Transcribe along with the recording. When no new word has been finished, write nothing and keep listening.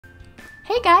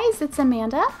Hey guys, it's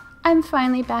Amanda. I'm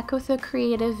finally back with a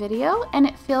creative video and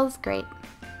it feels great.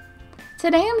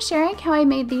 Today I'm sharing how I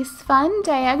made these fun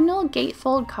diagonal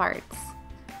gatefold cards.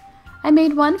 I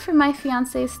made one for my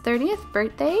fiance's 30th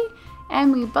birthday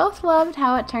and we both loved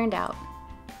how it turned out.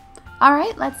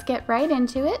 Alright, let's get right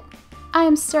into it.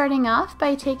 I'm starting off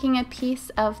by taking a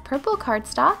piece of purple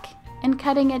cardstock and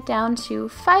cutting it down to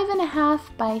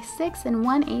 5.5 by 6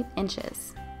 1/8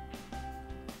 inches.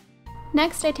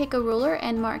 Next, I take a ruler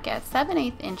and mark at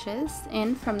 7/8 inches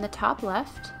in from the top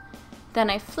left. Then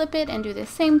I flip it and do the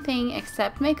same thing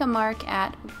except make a mark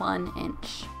at 1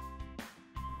 inch.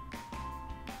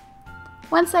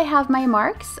 Once I have my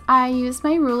marks, I use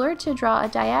my ruler to draw a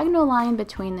diagonal line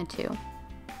between the two.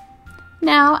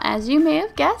 Now, as you may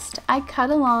have guessed, I cut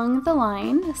along the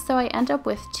line so I end up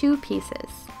with two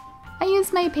pieces. I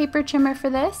use my paper trimmer for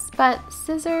this, but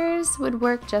scissors would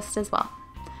work just as well.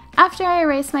 After I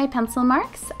erase my pencil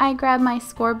marks, I grab my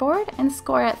scoreboard and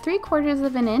score at 3/4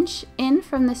 of an inch in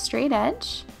from the straight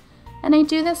edge, and I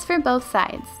do this for both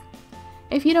sides.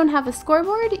 If you don't have a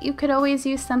scoreboard, you could always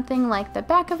use something like the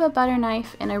back of a butter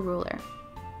knife and a ruler.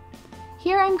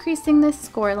 Here I'm creasing the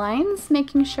score lines,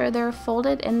 making sure they're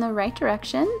folded in the right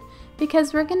direction,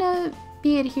 because we're going to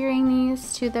be adhering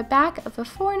these to the back of a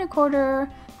 4¼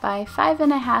 by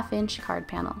 5.5 inch card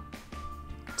panel.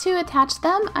 To attach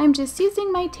them, I'm just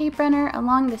using my tape runner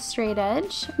along the straight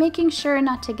edge, making sure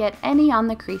not to get any on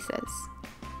the creases.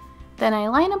 Then I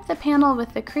line up the panel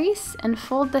with the crease and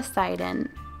fold the side in,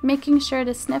 making sure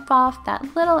to snip off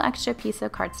that little extra piece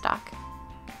of cardstock.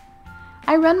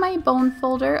 I run my bone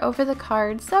folder over the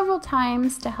card several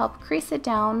times to help crease it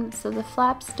down so the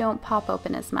flaps don't pop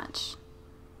open as much.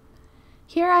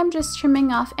 Here I'm just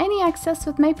trimming off any excess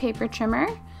with my paper trimmer,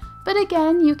 but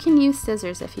again, you can use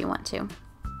scissors if you want to.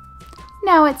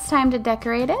 Now it's time to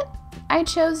decorate it. I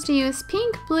chose to use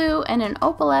pink, blue, and an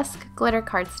opalesque glitter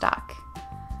cardstock.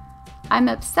 I'm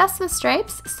obsessed with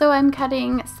stripes, so I'm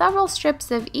cutting several strips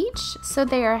of each so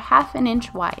they are 1/2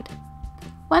 inch wide.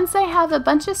 Once I have a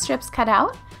bunch of strips cut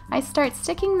out, I start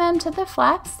sticking them to the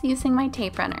flaps using my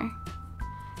tape runner.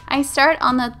 I start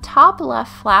on the top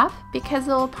left flap because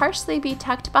it will partially be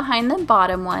tucked behind the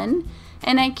bottom one,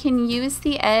 and I can use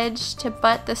the edge to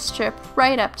butt the strip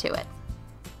right up to it.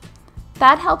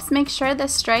 That helps make sure the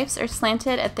stripes are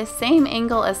slanted at the same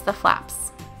angle as the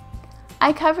flaps.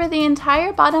 I cover the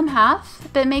entire bottom half,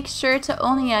 but make sure to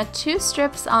only add 2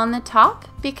 strips on the top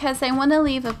because I want to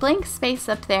leave a blank space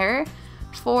up there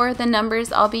for the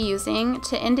numbers I'll be using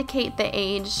to indicate the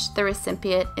age the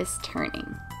recipient is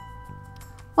turning.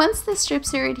 Once the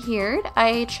strips are adhered,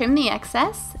 I trim the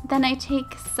excess, then I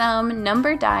take some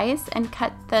number dies and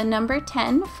cut the number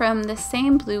 10 from the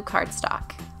same blue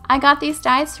cardstock. I got these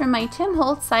dies from my Tim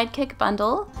Holtz Sidekick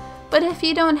bundle, but if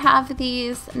you don't have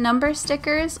these, number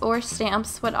stickers or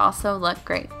stamps would also look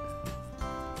great.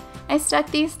 I stuck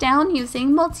these down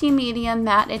using multimedia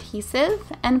matte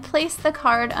adhesive and placed the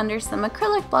card under some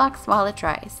acrylic blocks while it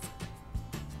dries.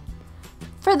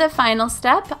 For the final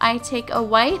step, I take a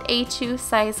white A2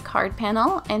 size card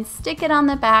panel and stick it on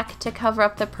the back to cover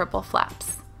up the purple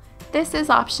flaps. This is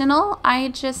optional, I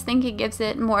just think it gives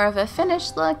it more of a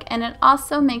finished look and it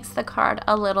also makes the card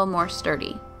a little more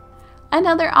sturdy.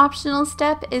 Another optional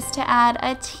step is to add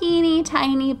a teeny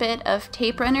tiny bit of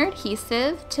tape runner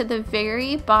adhesive to the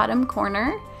very bottom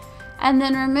corner and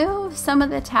then remove some of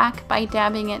the tack by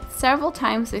dabbing it several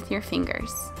times with your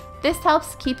fingers. This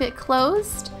helps keep it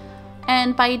closed,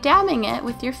 and by dabbing it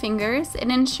with your fingers, it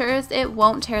ensures it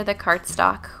won't tear the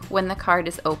cardstock when the card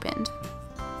is opened.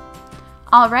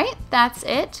 Alright, that's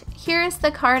it. Here's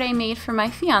the card I made for my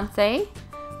fiance,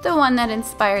 the one that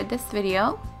inspired this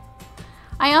video.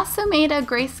 I also made a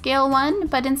grayscale one,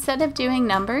 but instead of doing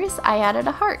numbers, I added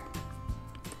a heart.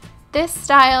 This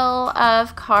style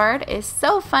of card is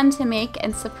so fun to make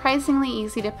and surprisingly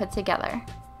easy to put together.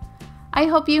 I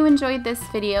hope you enjoyed this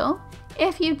video.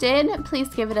 If you did, please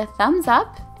give it a thumbs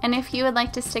up, and if you would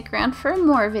like to stick around for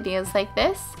more videos like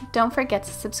this, don't forget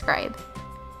to subscribe.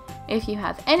 If you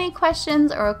have any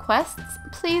questions or requests,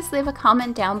 please leave a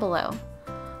comment down below.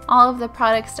 All of the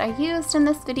products I used in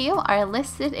this video are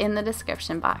listed in the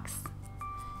description box.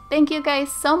 Thank you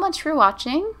guys so much for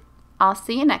watching. I'll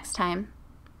see you next time.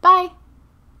 Bye!